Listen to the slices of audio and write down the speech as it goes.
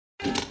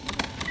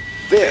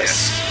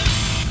This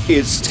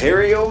is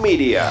Theriault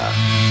Media.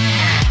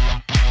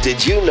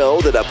 Did you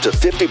know that up to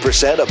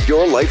 50% of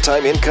your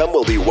lifetime income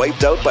will be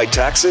wiped out by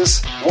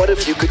taxes? What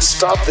if you could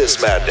stop this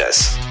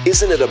madness?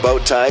 Isn't it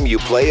about time you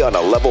play on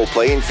a level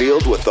playing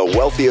field with the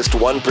wealthiest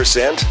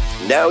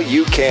 1%? Now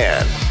you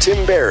can.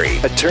 Tim Berry,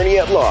 attorney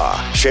at law,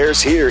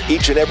 shares here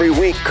each and every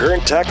week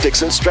current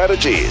tactics and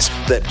strategies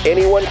that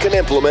anyone can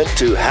implement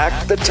to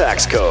hack the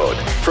tax code,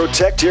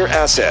 protect your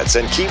assets,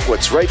 and keep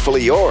what's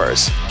rightfully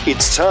yours.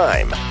 It's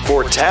time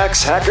for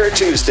Tax Hacker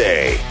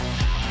Tuesday.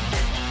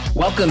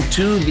 Welcome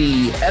to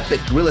the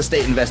Epic Real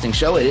Estate Investing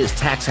Show. It is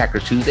Tax Hacker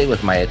Tuesday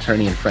with my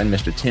attorney and friend,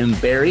 Mr. Tim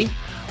Berry.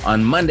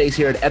 On Mondays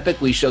here at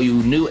Epic, we show you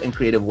new and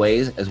creative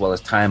ways, as well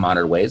as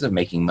time-honored ways of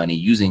making money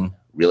using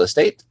real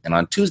estate. And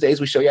on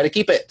Tuesdays, we show you how to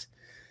keep it.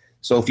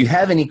 So if you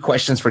have any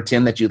questions for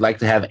Tim that you'd like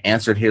to have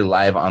answered here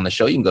live on the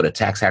show, you can go to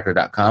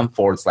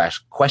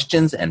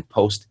taxhacker.com/questions and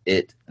post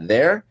it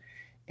there.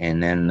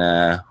 And then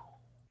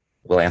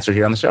we'll answer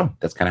here on the show.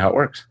 That's kind of how it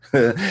works.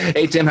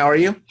 Hey, Tim, how are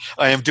you?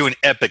 I am doing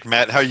epic,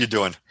 Matt. How are you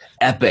doing?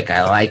 Epic.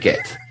 I like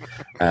it.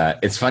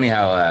 It's funny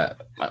how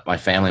my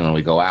family, when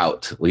we go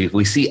out,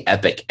 we see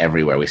epic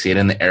everywhere. We see it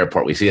in the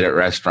airport. We see it at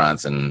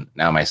restaurants. And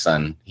now my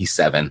son, he's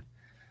 7,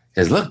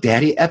 says, "Look,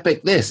 Daddy,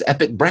 epic this,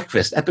 epic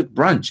breakfast, epic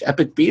brunch,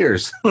 epic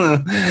beers."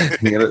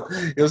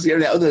 You'll see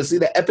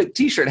the epic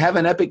T-shirt. Have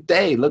an epic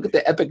day. Look at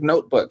the epic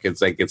notebook.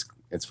 It's like it's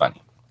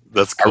funny.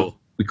 That's cool.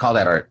 We call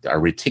that our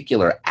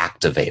reticular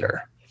activator.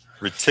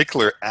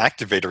 Reticular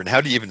activator. And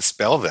how do you even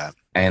spell that?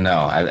 I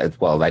know. I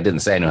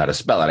didn't say I knew how to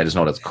spell it. I just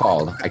know what it's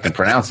called. I can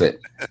pronounce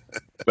it.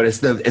 But it's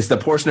the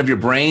portion of your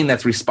brain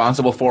that's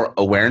responsible for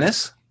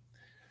awareness.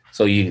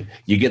 So you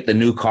get the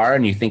new car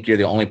and you think you're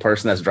the only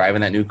person that's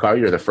driving that new car.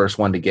 You're the first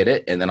one to get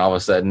it. And then all of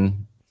a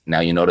sudden, now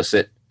you notice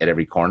it at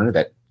every corner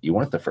that you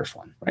weren't the first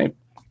one, right?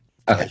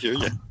 Okay. I hear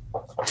you.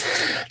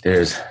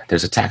 There's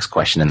a tax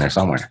question in there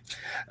somewhere.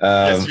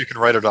 Yes, you can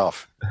write it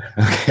off.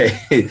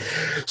 Okay.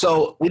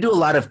 So we do a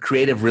lot of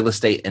creative real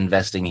estate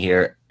investing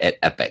here at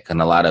Epic,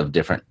 and a lot of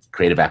different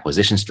creative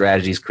acquisition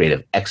strategies,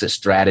 creative exit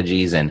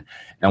strategies, and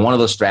one of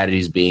those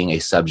strategies being a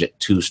subject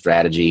to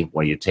strategy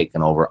where you're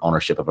taking over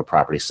ownership of a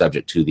property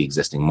subject to the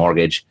existing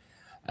mortgage.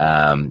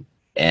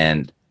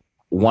 And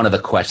one of the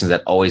questions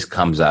that always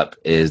comes up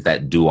is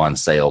that due on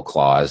sale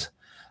clause.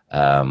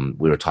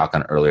 We were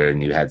talking earlier,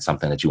 and you had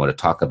something that you want to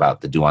talk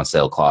about, the due on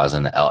sale clause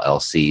and the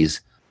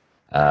LLCs.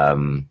 I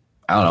don't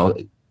know.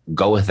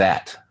 Go with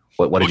that.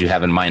 What did you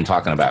have in mind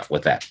talking about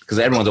with that? Because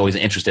everyone's always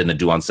interested in the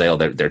due on sale.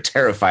 They're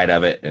terrified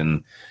of it,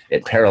 and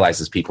it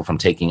paralyzes people from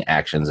taking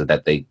actions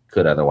that they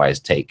could otherwise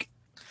take.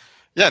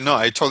 Yeah, no,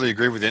 I totally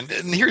agree with you.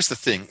 And here's the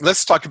thing.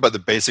 Let's talk about the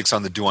basics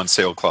on the due on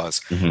sale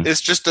clause. Mm-hmm.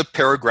 It's just a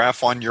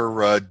paragraph on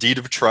your deed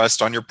of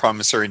trust, on your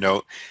promissory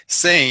note,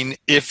 saying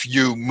if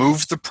you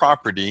move the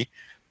property,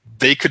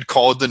 they could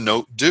call the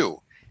note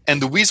due.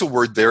 And the weasel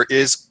word there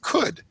is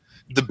could.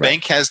 The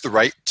bank has the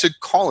right to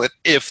call it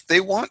if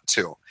they want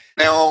to.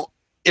 Now,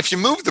 if you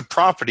move the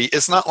property,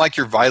 it's not like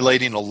you're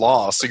violating a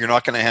law, so you're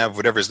not going to have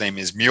whatever his name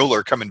is,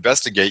 Mueller, come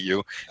investigate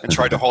you and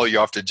try to haul you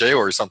off to jail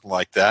or something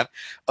like that.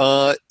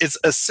 It's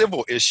a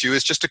civil issue.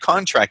 It's just a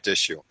contract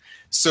issue.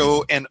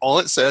 So, and all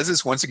it says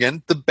is, once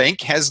again, the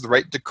bank has the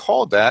right to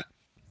call that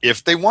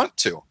if they want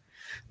to.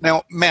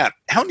 Now, Matt,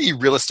 how many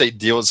real estate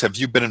deals have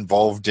you been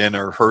involved in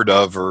or heard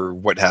of or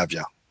what have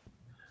you?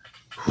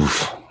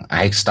 Oof.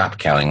 I stopped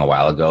counting a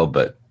while ago,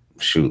 but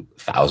shoot,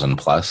 1,000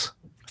 plus.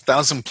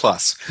 1,000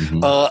 plus.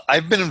 Mm-hmm.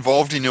 I've been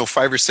involved in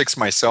 5 or 6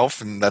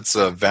 myself, and that's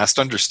a vast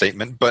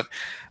understatement, but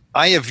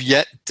I have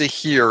yet to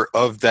hear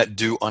of that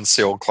due on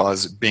sale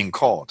clause being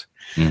called.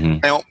 Mm-hmm.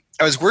 Now,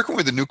 I was working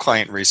with a new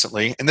client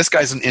recently, and this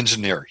guy's an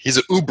engineer. He's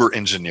an Uber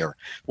engineer.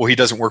 Well, he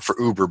doesn't work for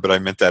Uber, but I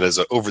meant that as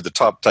an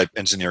over-the-top type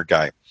engineer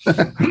guy.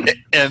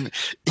 And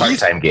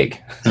part-time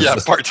gig. Yeah,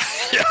 part-time.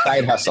 Yeah.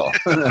 Side hustle.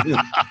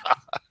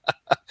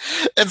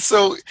 And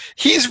so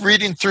he's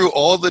reading through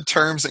all the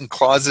terms and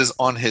clauses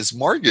on his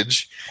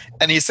mortgage,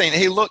 and he's saying,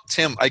 hey, look,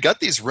 Tim, I got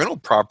these rental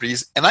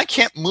properties, and I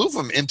can't move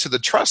them into the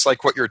trust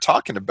like what you're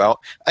talking about.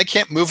 I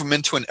can't move them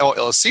into an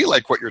LLC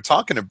like what you're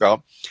talking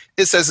about.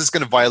 It says it's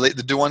going to violate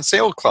the due on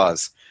sale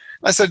clause.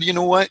 I said, you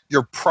know what?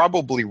 You're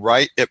probably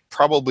right. It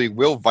probably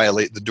will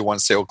violate the due on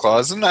sale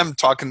clause. And I'm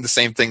talking the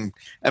same thing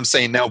I'm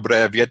saying now, but I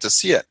have yet to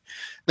see it.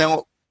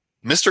 Now,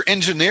 Mr.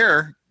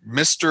 Engineer,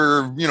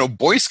 Mr.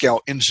 Boy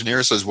Scout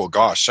engineer says, well,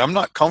 gosh, I'm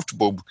not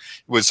comfortable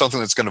with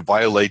something that's going to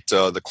violate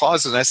the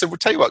clauses. And I said, well,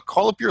 tell you what,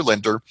 call up your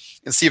lender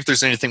and see if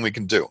there's anything we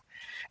can do.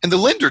 And the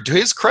lender, to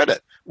his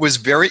credit, was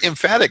very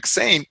emphatic,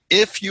 saying,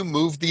 if you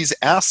move these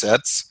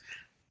assets,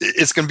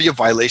 it's going to be a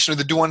violation of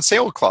the due on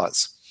sale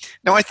clause.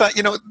 Now, I thought,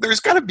 there's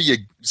got to be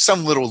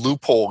some little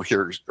loophole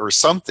here or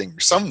something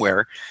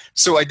somewhere.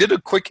 So I did a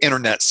quick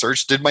internet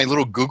search, did my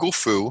little Google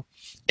foo,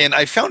 and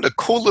I found a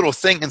cool little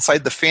thing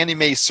inside the Fannie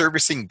Mae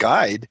Servicing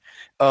Guide.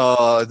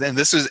 And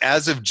this is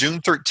as of June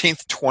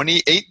 13th,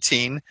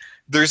 2018.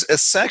 There's a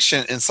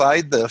section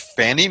inside the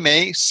Fannie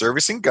Mae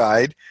Servicing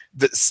Guide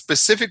that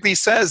specifically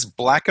says,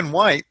 black and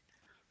white,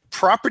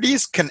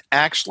 properties can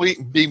actually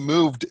be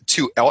moved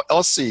to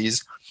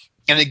LLCs,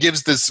 and it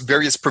gives this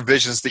various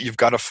provisions that you've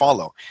got to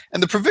follow.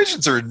 And the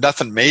provisions are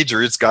nothing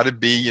major. It's got to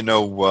be, in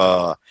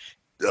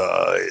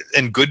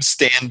good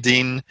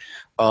standing.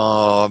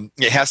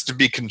 It has to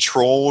be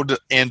controlled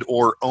and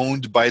or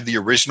owned by the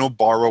original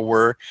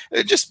borrower.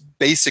 Just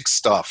basic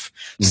stuff.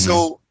 Mm-hmm.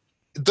 So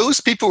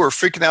those people who are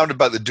freaking out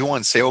about the due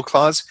on sale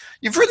clause,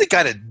 you've really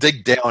got to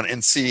dig down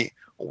and see,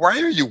 why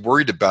are you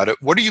worried about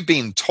it? What are you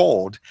being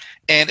told?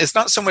 And it's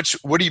not so much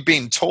what are you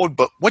being told,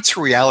 but what's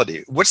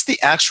reality? What's the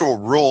actual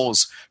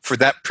rules for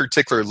that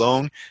particular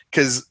loan?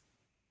 Because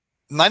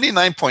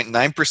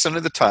 99.9%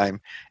 of the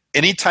time,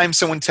 anytime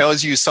someone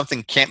tells you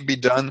something can't be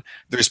done,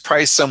 there's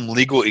probably some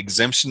legal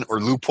exemption or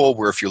loophole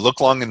where if you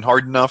look long and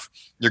hard enough,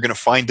 you're going to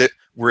find it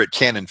where it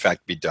can in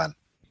fact be done.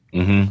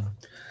 Mm-hmm.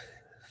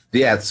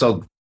 Yeah,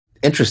 so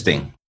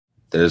interesting.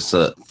 There's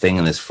a thing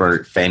in this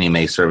Fannie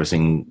Mae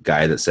servicing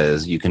guide that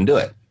says you can do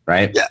it,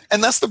 right? Yeah,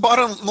 and that's the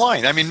bottom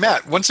line. I mean,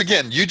 Matt, once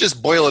again, you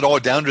just boil it all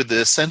down to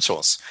the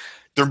essentials.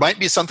 There might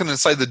be something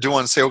inside the due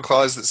on sale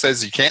clause that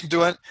says you can't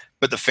do it,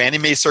 but the Fannie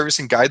Mae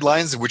servicing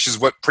guidelines, which is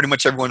what pretty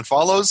much everyone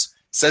follows,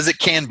 says it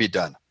can be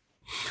done.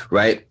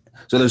 Right.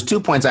 So there's 2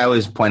 points I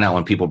always point out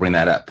when people bring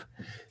that up.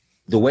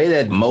 The way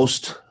that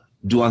most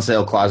due on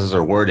sale clauses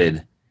are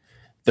worded,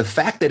 the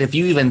fact that if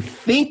you even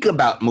think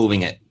about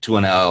moving it to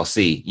an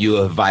LLC, you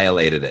have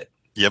violated it.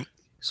 Yep.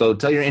 So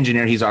tell your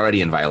engineer he's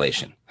already in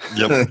violation.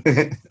 Yep.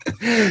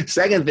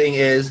 Second thing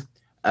is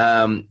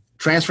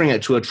transferring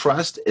it to a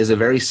trust is a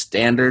very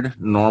standard,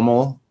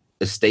 normal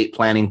estate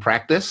planning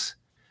practice.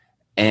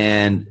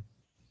 And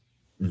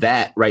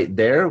that right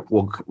there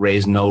will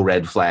raise no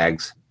red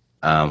flags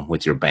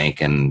with your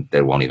bank, and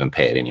they won't even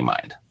pay it any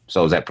mind.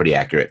 So is that pretty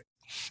accurate?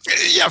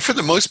 Yeah, for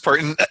the most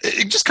part. And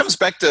it just comes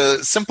back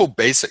to simple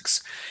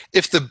basics.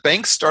 If the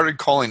bank started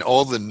calling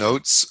all the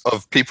notes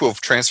of people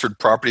who've transferred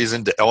properties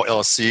into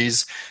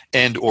LLCs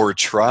and or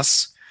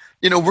trusts,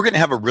 we're going to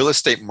have a real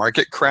estate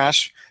market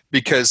crash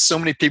because so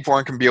many people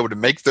aren't going to be able to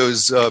make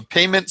those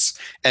payments.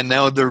 And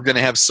now they're going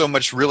to have so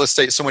much real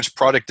estate, so much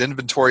product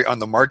inventory on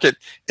the market,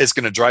 it's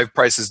going to drive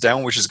prices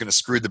down, which is going to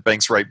screw the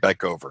banks right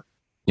back over.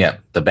 Yeah,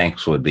 the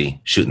banks would be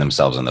shooting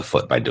themselves in the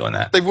foot by doing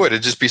that. They would.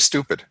 It'd just be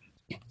stupid.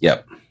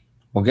 Yep.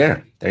 Well,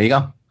 Garrett, there you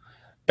go.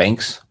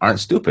 Banks aren't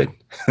stupid.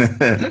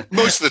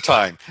 Most of the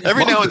time.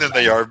 Every now and then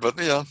they are, but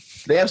yeah.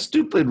 They have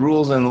stupid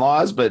rules and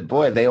laws, but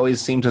boy, they always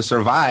seem to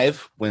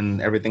survive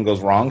when everything goes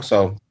wrong.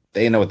 So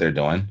they know what they're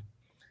doing.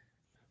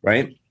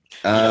 Right?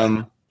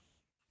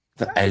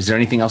 Is there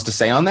anything else to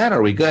say on that? Or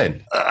are we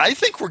good? I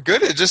think we're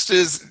good. It just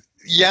is,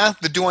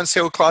 the due on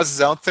sale clause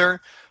is out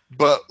there,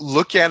 but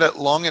look at it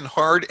long and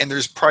hard, and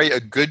there's probably a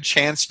good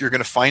chance you're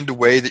going to find a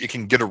way that you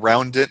can get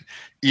around it,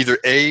 either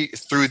A,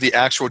 through the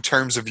actual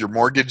terms of your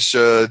mortgage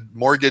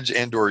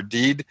and or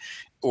deed,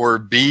 or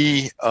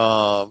B,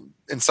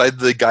 inside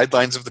the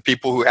guidelines of the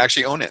people who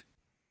actually own it.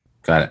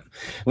 Got it.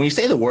 When you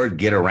say the word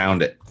get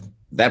around it,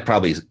 that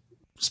probably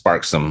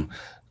sparks some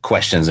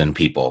questions in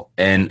people.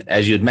 And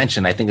as you had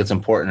mentioned, I think it's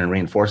important in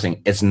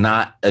reinforcing it's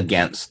not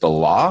against the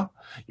law.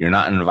 You're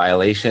not in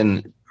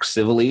violation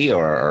civilly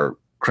or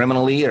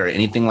criminally or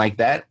anything like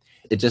that.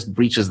 It just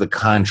breaches the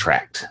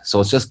contract.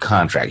 So it's just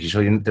contract.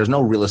 There's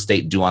no real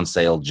estate due on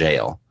sale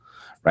jail,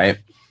 right?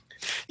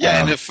 Yeah,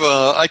 and if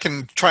I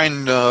can try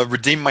and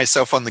redeem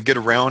myself on the get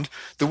around,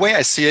 the way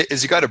I see it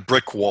is you got a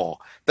brick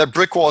wall. That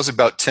brick wall is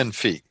about 10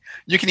 feet.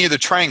 You can either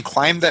try and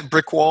climb that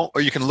brick wall,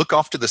 or you can look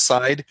off to the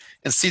side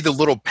and see the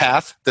little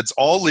path that's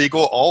all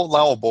legal, all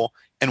allowable,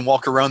 and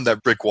walk around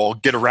that brick wall,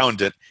 get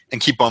around it, and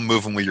keep on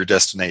moving with your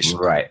destination.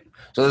 Right.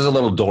 So there's a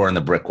little door in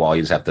the brick wall.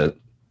 You just have to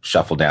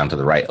shuffle down to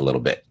the right a little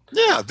bit.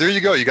 Yeah, there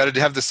you go. You got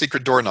to have the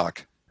secret door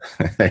knock.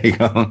 There you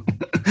go.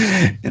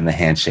 And the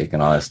handshake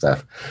and all that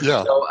stuff.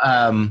 Yeah.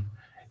 So,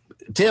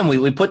 Tim,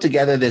 we put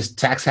together this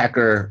tax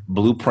hacker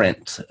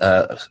blueprint,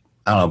 a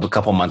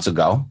couple months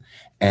ago.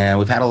 And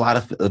we've had a lot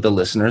of the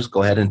listeners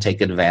go ahead and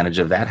take advantage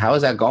of that. How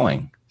is that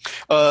going?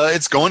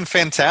 It's going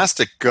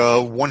fantastic.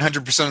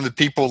 100% of the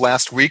people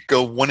last week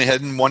went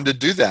ahead and wanted to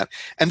do that.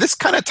 And this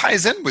kind of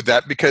ties in with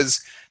that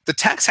because the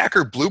tax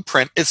hacker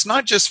blueprint, it's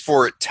not just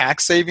for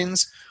tax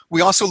savings.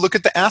 We also look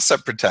at the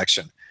asset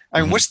protection.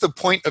 I mean, what's the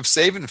point of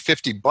saving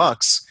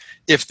 $50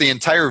 if the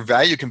entire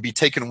value can be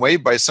taken away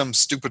by some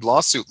stupid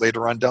lawsuit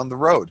later on down the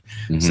road?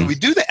 So we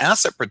do the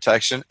asset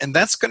protection, and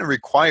that's going to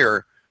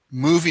require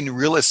moving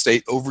real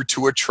estate over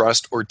to a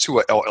trust or to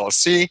a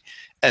LLC.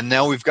 And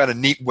now we've got a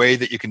neat way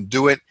that you can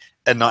do it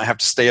and not have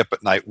to stay up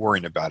at night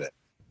worrying about it.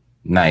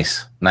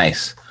 Nice.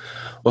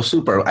 Well,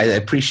 super. I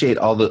appreciate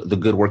all the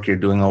good work you're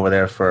doing over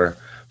there for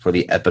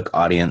the Epic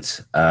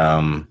audience.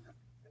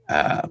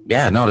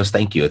 Just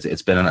thank you.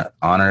 It's been an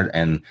honor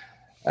and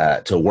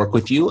to work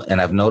with you.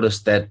 And I've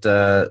noticed that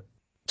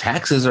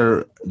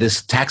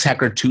this Tax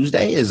Hacker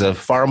Tuesday is a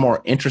far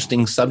more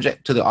interesting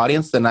subject to the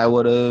audience than I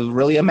would have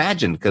really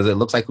imagined, because it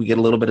looks like we get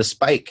a little bit of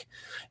spike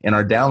in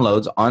our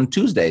downloads on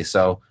Tuesday.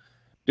 So,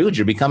 dude,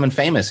 you're becoming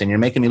famous and you're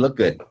making me look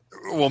good.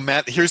 Well,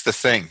 Matt, here's the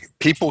thing.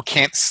 People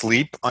can't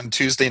sleep on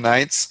Tuesday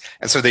nights,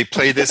 and so they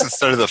play this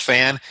instead of the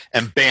fan,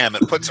 and bam,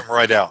 it puts them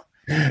right out.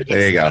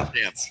 There you go.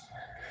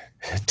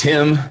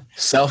 Tim,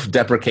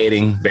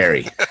 self-deprecating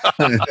Berry.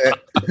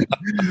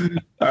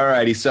 All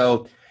righty.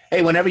 So,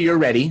 hey, whenever you're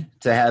ready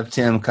to have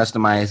Tim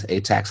customize a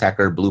Tax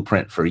Hacker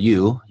blueprint for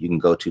you, you can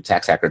go to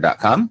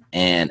taxhacker.com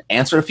and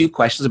answer a few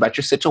questions about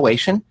your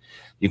situation.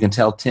 You can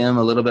tell Tim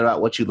a little bit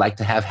about what you'd like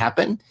to have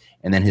happen,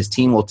 and then his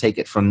team will take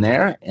it from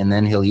there, and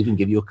then he'll even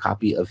give you a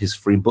copy of his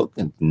free book,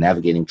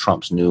 Navigating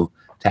Trump's New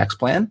Tax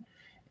Plan.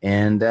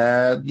 And,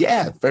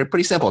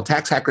 pretty simple,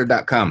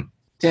 taxhacker.com.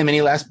 Tim,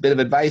 any last bit of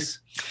advice?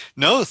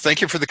 No,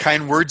 thank you for the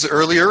kind words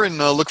earlier, and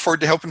look forward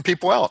to helping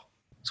people out.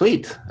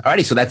 Sweet. All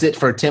righty, so that's it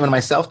for Tim and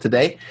myself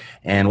today,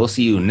 and we'll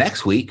see you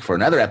next week for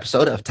another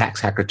episode of Tax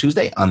Hacker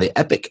Tuesday on the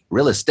Epic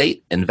Real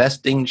Estate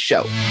Investing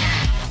Show.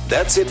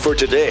 That's it for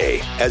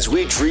today, as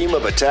we dream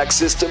of a tax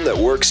system that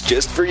works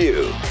just for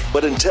you.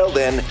 But until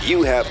then,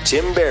 you have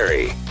Tim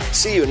Berry.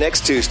 See you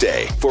next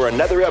Tuesday for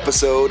another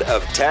episode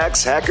of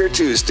Tax Hacker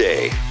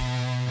Tuesday.